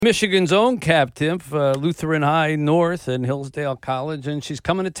Michigan's own Cap Timpf, Lutheran High North and Hillsdale College, and she's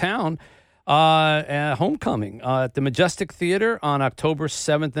coming to town at homecoming at the Majestic Theater on October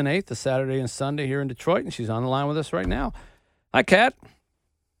 7th and 8th, the Saturday and Sunday here in Detroit, and she's on the line with us right now. Hi, Kat.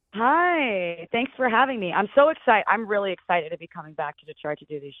 Hi. Thanks for having me. I'm so excited. I'm really excited to be coming back to Detroit to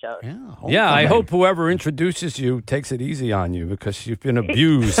do these shows. Yeah, I hope whoever introduces you takes it easy on you because you've been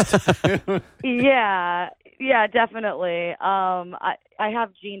abused. Yeah, definitely. I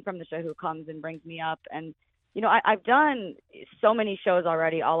have Jean from the show who comes and brings me up. And, I've done so many shows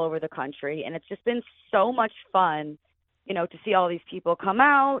already all over the country, and it's just been so much fun, to see all these people come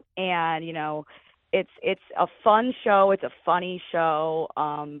out. And, it's a fun show. It's a funny show,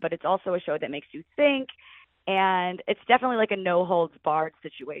 but it's also a show that makes you think. And it's definitely like a no holds barred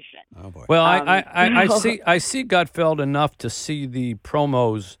situation. Oh boy! Well, I see Gutfeld enough to see the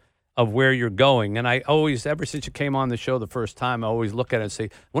promos of where you're going, and I always, ever since you came on the show the first time, I always look at it and say, I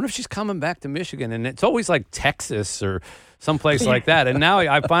wonder if she's coming back to Michigan, and it's always like Texas or someplace like that. And now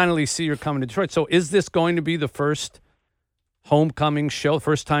I finally see you're coming to Detroit. So is this going to be the first homecoming show,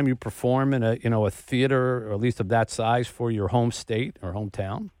 first time you perform in a theater, or at least of that size, for your home state or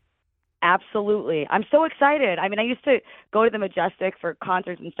hometown? Absolutely. I'm so excited. I mean, I used to go to the Majestic for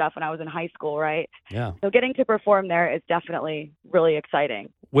concerts and stuff when I was in high school, right? Yeah. So getting to perform there is definitely really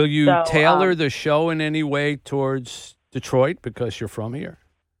exciting. Will you tailor the show in any way towards Detroit because you're from here?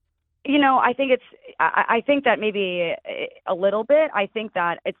 I think that maybe a little bit. I think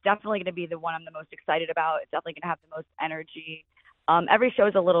that it's definitely going to be the one I'm the most excited about. It's definitely going to have the most energy. Every show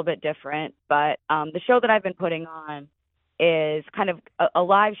is a little bit different, but the show that I've been putting on is kind of a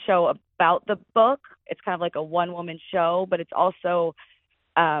live show about the book. It's kind of like a one-woman show, but it's also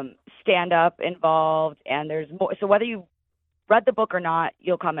stand-up involved, and there's more. So whether you read the book or not,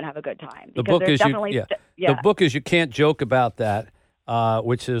 you'll come and have a good time. The book is The book is You Can't Joke About That,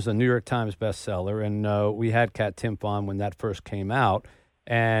 which is a New York Times bestseller, and we had Kat Timpf on when that first came out,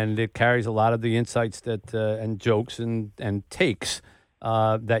 and it carries a lot of the insights that and jokes and takes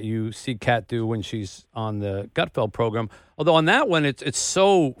that you see Kat do when she's on the Gutfeld program. Although on that one, it's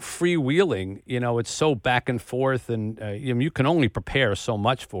so freewheeling, it's so back and forth, and you can only prepare so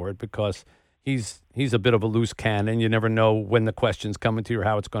much for it because he's a bit of a loose cannon. You never know when the question's coming to you or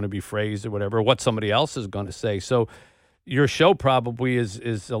how it's going to be phrased or whatever, or what somebody else is going to say. So your show probably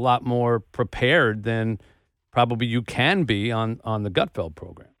is a lot more prepared than probably you can be on the Gutfeld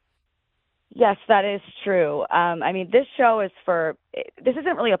program. Yes, that is true. This show is this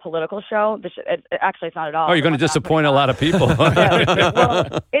isn't really a political show. Actually, it's not at all. Oh, you're going to disappoint a lot of people.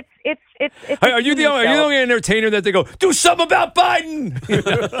 Well, it's Are you the only entertainer that they go, do something about Biden?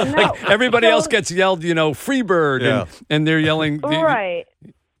 No. Like everybody else gets yelled, Freebird, and they're yelling. Right.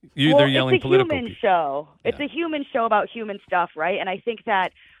 They're yelling it's a political human people. show. Yeah. It's a human show about human stuff, right? And I think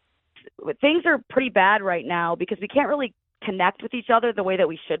that things are pretty bad right now because we can't really connect with each other the way that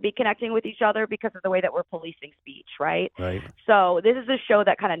we should be connecting with each other because of the way that we're policing speech, right? Right. So this is a show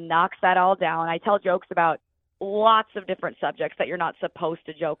that kind of knocks that all down. I tell jokes about lots of different subjects that you're not supposed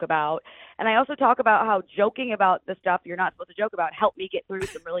to joke about. And I also talk about how joking about the stuff you're not supposed to joke about helped me get through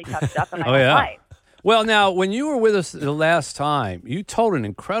some really tough stuff in my own life. Well, now, when you were with us the last time, you told an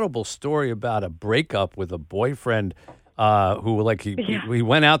incredible story about a breakup with a boyfriend who, he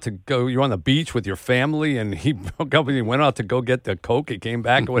went out to go. You're on the beach with your family, and he broke up, and he went out to go get the Coke. He came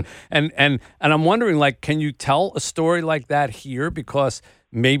back, and I'm wondering, can you tell a story like that here? Because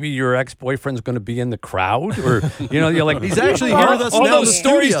maybe your ex-boyfriend's going to be in the crowd, or you're like, he's actually here with us all now. Those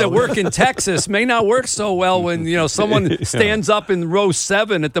stories that work in Texas may not work so well when someone stands up in row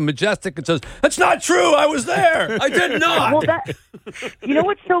 7 at the Majestic and says, "That's not true. I was there. I did not." Well,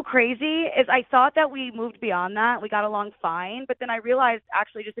 what's so crazy is I thought that we moved beyond that. We got along fine, but then I realized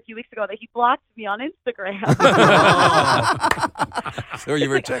actually just a few weeks ago that he blocked me on Instagram. So you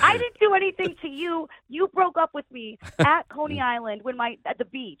were checking. I didn't do anything to you. You broke up with me at Coney Island at the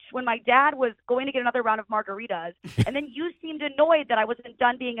beach when my dad was going to get another round of margaritas, and then you seemed annoyed that I wasn't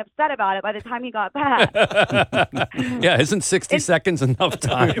done being upset about it by the time he got back. Yeah, isn't 60 seconds enough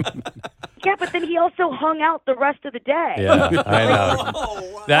time? Yeah, but then he also hung out the rest of the day. Yeah, I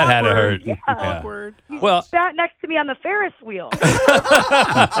know. That had to hurt. Yeah. Awkward. Well, sat next to me on the Ferris wheel.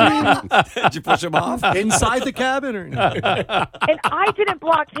 Did you push him off inside the cabin? Or no? And I didn't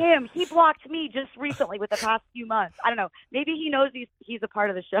block him. He blocked me just recently with the past few months. I don't know. Maybe he knows he's a part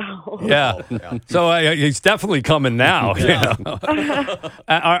of the show. Yeah. So he's definitely coming now. Yeah.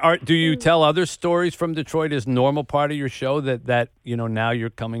 Do you tell other stories from Detroit as normal part of your show that now you're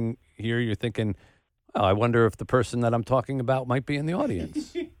coming here, you're thinking, oh, I wonder if the person that I'm talking about might be in the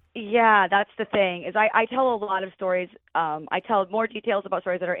audience? Yeah, that's the thing. Is I tell a lot of stories. I tell more details about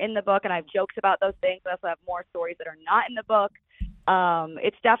stories that are in the book, and I have jokes about those things. I also have more stories that are not in the book.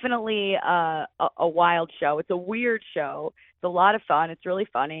 It's definitely a wild show. It's a weird show. It's a lot of fun. It's really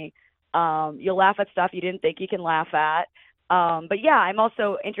funny. You'll laugh at stuff you didn't think you can laugh at. But yeah, I'm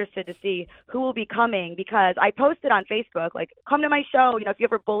also interested to see who will be coming, because I posted on Facebook, like, come to my show. You know, if you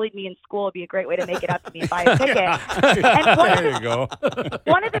ever bullied me in school, it'd be a great way to make it up to me and buy a ticket. And There you go.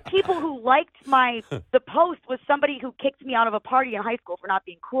 one of the people who liked the post was somebody who kicked me out of a party in high school for not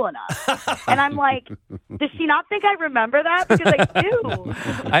being cool enough. And I'm like, does she not think I remember that? Because I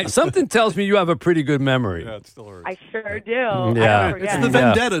do. Something tells me you have a pretty good memory. Yeah, it still hurts. I sure do. Yeah. I don't It's forget. the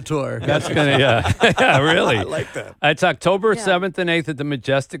Vendetta tour. That's gonna, yeah, really. I like that. It's October 7th and 8th at the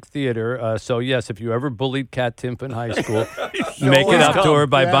Majestic Theater. So yes, if you ever bullied Kat Timpf in high school, make it up to her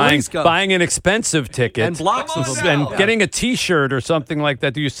by buying an expensive ticket And blocks of them. and Yeah. getting a T-shirt or something like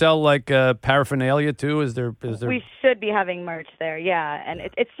that. Do you sell like paraphernalia too? Is there? We should be having merch there, yeah, and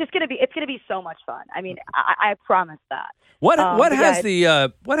it's just gonna be so much fun. I mean, I promise that. What has yeah,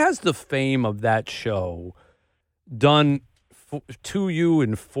 what has the fame of that show done to you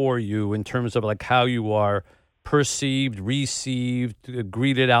and for you in terms of like how you are perceived, received,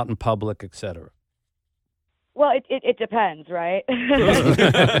 greeted out in public, etc.? Well, it depends, right?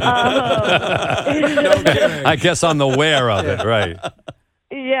 I guess on the where of it, right?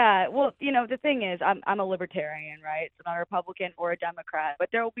 Yeah, well, you know, the thing is, I'm a libertarian, right? So not a Republican or a Democrat, but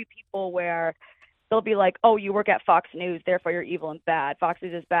there will be people where they'll be like, "Oh, you work at Fox News, therefore you're evil and bad. Fox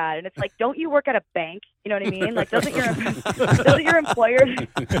News is bad." And it's like, don't you work at a bank? You know what I mean? Like, doesn't your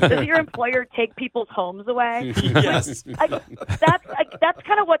employer take people's homes away? Yes. That's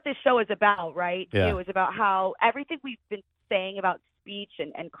kind of what this show is about, right? Yeah. It was about how everything we've been saying about speech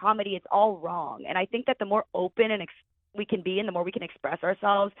and comedy, it's all wrong. And I think that the more open and we can be, and the more we can express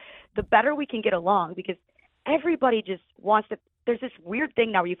ourselves, the better we can get along, because everybody just wants to. There's this weird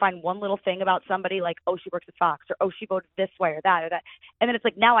thing now where you find one little thing about somebody, like, oh, she works at Fox, or oh, she voted this way or that, and then it's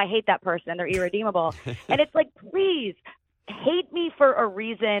like, now I hate that person, they're irredeemable. And it's like, please hate me for a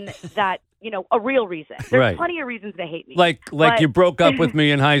reason that, you know, a real reason. There's plenty of reasons to hate me. Like you broke up with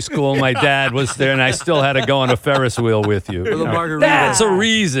me in high school. My dad was there, and I still had to go on a Ferris wheel with you. With a margarita. That's a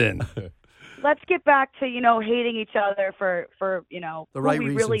reason. Let's get back to, you know, hating each other for you know, The right who we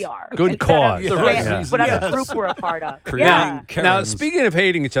reasons. really are. Good instead cause. of The right saying reasons, whatever yes. group we're a part of. Creating Yeah. Now, Karens. speaking of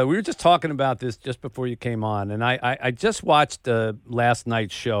hating each other, we were just talking about this just before you came on, and I just watched last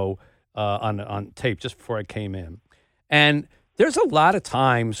night's show on tape just before I came in, and there's a lot of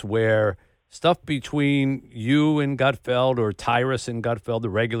times where stuff between you and Gutfeld or Tyrus and Gutfeld, the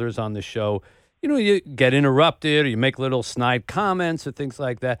regulars on the show, you know, you get interrupted or you make little snide comments or things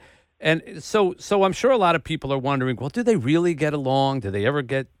like that. And so I'm sure a lot of people are wondering, well, do they really get along? Do they ever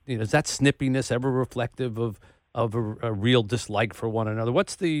get, you know, is that snippiness ever reflective of a real dislike for one another?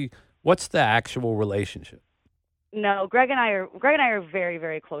 What's the actual relationship? No, Greg and I are very,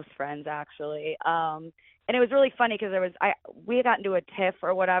 very close friends, actually. And it was really funny because we had gotten into a tiff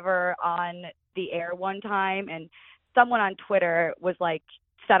or whatever on the air one time, and someone on Twitter was like,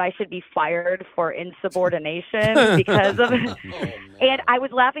 said I should be fired for insubordination because of it. And I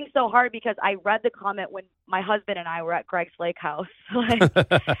was laughing so hard because I read the comment when my husband and I were at Greg's lake house. Like,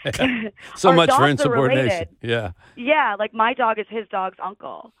 So our much for dogs are insubordination. related. Yeah. Yeah, like my dog is his dog's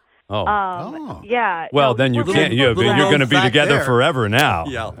uncle. Oh. Yeah. Well, no, then you we're can't. really You're close going friends. to be Back together there. forever now.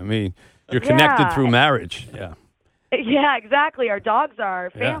 Yeah. I mean, you're connected Yeah. through marriage. Yeah. Yeah, exactly. Our dogs are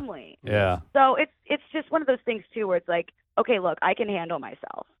family. Yeah. So it's just one of those things too, where it's like, okay, look, I can handle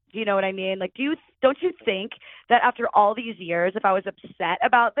myself. Do you know what I mean? Like, don't you think that after all these years, if I was upset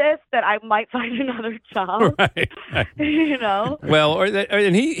about this, that I might find another job? Right. You know? Well,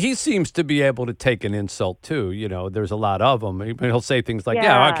 and he seems to be able to take an insult too. You know, there's a lot of them. He'll say things like,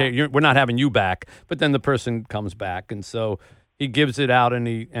 "Yeah, okay, we're not having you back," but then the person comes back, and so he gives it out and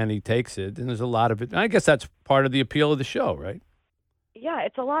he takes it. And there's a lot of it. I guess that's part of the appeal of the show, right? Yeah,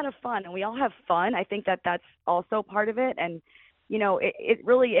 it's a lot of fun, and we all have fun. I think that that's also part of it, and you know, it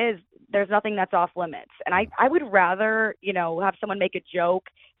really is. There's nothing that's off limits. And I would rather, you know, have someone make a joke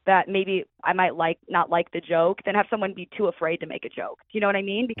that maybe I might not like the joke than have someone be too afraid to make a joke. Do you know what I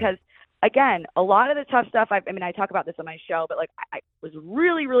mean? Because, again, a lot of the tough stuff, I talk about this on my show, but, like, I was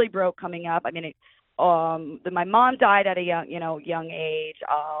really, really broke coming up. I mean, my mom died at a young age,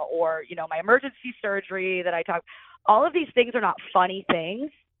 or, you know, my emergency surgery that I talked. All of these things are not funny things.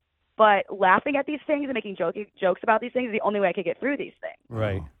 But laughing at these things and making jokes about these things is the only way I could get through these things.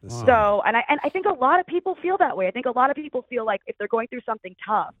 Right. So, and I think a lot of people feel that way. I think a lot of people feel like if they're going through something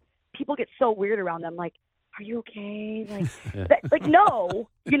tough, people get so weird around them. Like, are you okay? Like no,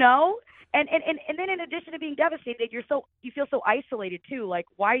 you know? And then in addition to being devastated, you feel so isolated too. Like,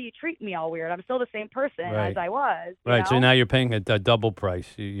 why are you treating me all weird? I'm still the same person as I was. Right. You know? So now you're paying a double price.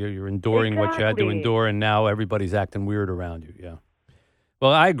 You're enduring what you had to endure, and now everybody's acting weird around you. Yeah.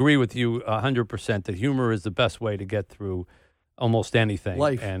 Well, I agree with you 100% that humor is the best way to get through almost anything.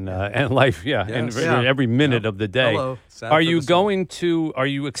 Life. And life, and every minute of the day. Hello. Are you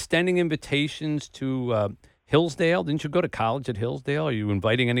extending invitations to Hillsdale? Didn't you go to college at Hillsdale? Are you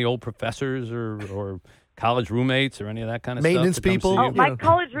inviting any old professors or college roommates or any of that kind of Maintenance stuff? people? Oh, my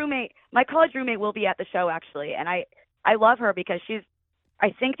college roommate will be at the show actually, and I love her because she's, I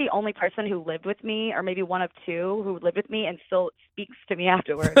think, the only person who lived with me, or maybe one of two who lived with me and still speaks to me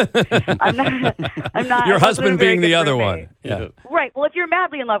afterwards. I'm not. Your husband being the other one. Yeah. Right. Well, if you're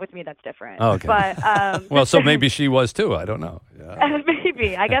madly in love with me, that's different. Okay. But well, so maybe she was too. I don't know. Yeah.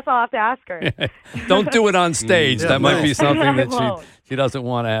 Maybe. I guess I'll have to ask her. Don't do it on stage. That might be something that won't. she doesn't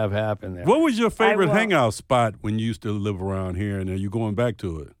want to have happen there. What was your favorite hangout spot when you used to live around here, and are you going back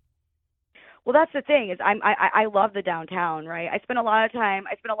to it? Well, that's the thing is I love the downtown, right? I spent a lot of time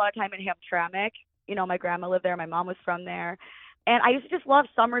in Hamtramck. You know, my grandma lived there. My mom was from there. And I used to just love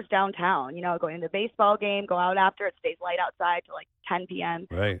summers downtown, you know, going to the baseball game, go out after, it stays light outside till like 10 p.m.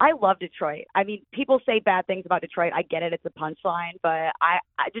 Right. I love Detroit. I mean, people say bad things about Detroit. I get it. It's a punchline. But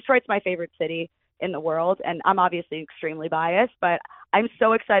Detroit's my favorite city in the world. And I'm obviously extremely biased, but I'm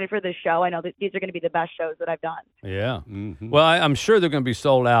so excited for this show. I know that these are going to be the best shows that I've done. Yeah. Mm-hmm. Well, I'm sure they're going to be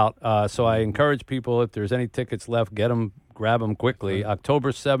sold out. So I encourage people, if there's any tickets left, grab them quickly.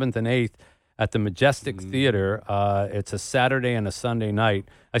 October 7th and 8th at the Majestic Theater. It's a Saturday and a Sunday night.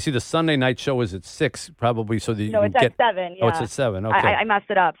 I see the Sunday night show is at 6, probably, so that you can it's at 7. Yeah. Oh, it's at 7. Okay. I messed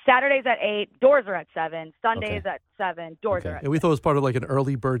it up. Saturday's at 8. Doors are at 7. Sundays at 7. Doors are at 8. Yeah, we thought it was part of like an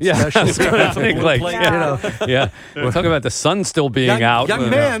early bird special. Yeah. We're talking about the sun still being out. Young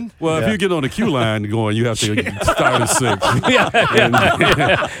man. Well, if you get on the queue line going, you have to start at 6.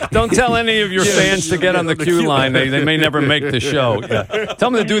 Don't tell any of your fans to get on the queue line. They may never make the show. Yeah.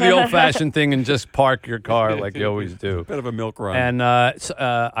 Tell them to do the old-fashioned thing and just park your car like you always do. Bit of a milk run. And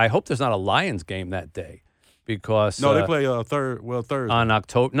I hope there's not a Lions game that day, because they play Thursday on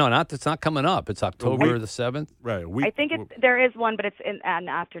October. No, it's not coming up. It's October the 7th. Right. I think there is one, but it's in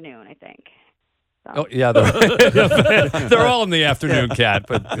the afternoon, I think. So. Oh yeah, they're all in the afternoon, Kat.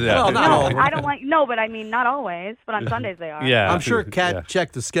 But yeah. Well, I don't like but I mean not always. But on Sundays they are. Yeah, I'm sure Kat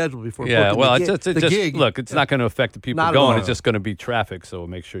checked the schedule before. Yeah, well, it's just gig. Look, it's not going to affect the people not going. It's just going to be traffic. So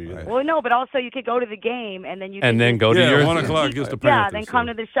make sure you. Right. Well, no, but also you could go to the game and then go to your 1 o'clock against the Panthers. Yeah, then come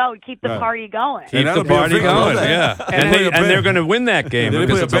to the show, keep the party going. Keep the party going. Yeah, and they're going to win that game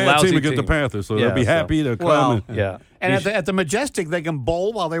because it's a lousy team against the Panthers. So they'll be happy to come. Yeah. And at the Majestic, they can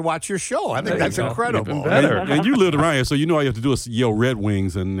bowl while they watch your show. I think that's incredible. Even better. And you lived around here, so you know all you have to do is yell Red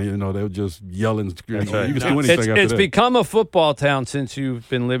Wings, and they'll just yell and scream. Right. You can do anything after It's that. become a football town since you've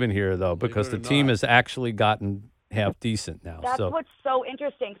been living here, though, because the team has actually gotten half decent now. That's what's so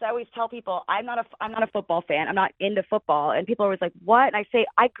interesting, because I always tell people I'm not a football fan. I'm not into football, and people are always like, "What?" And I say,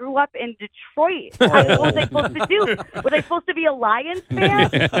 "I grew up in Detroit. What was I supposed to do? Was I supposed to be a Lions fan?"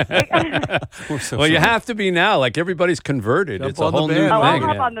 Well, you have to be now. Like, everybody's converted. It's a whole new thing. I'll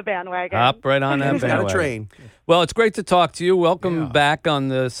hop on the bandwagon. Hop right on that bandwagon. Got a train. Well, it's great to talk to you. Welcome back on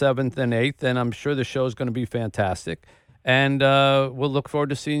the 7th and 8th, and I'm sure the show's going to be fantastic. And we'll look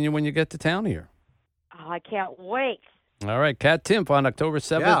forward to seeing you when you get to town here. Oh, I can't wait. All right, Kat Timpf on October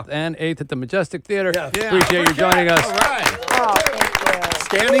 7th and 8th at the Majestic Theater. Yeah. Appreciate you joining us. All right. Oh, thank you.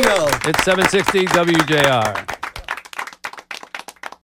 Standing O. It's 760 WJR.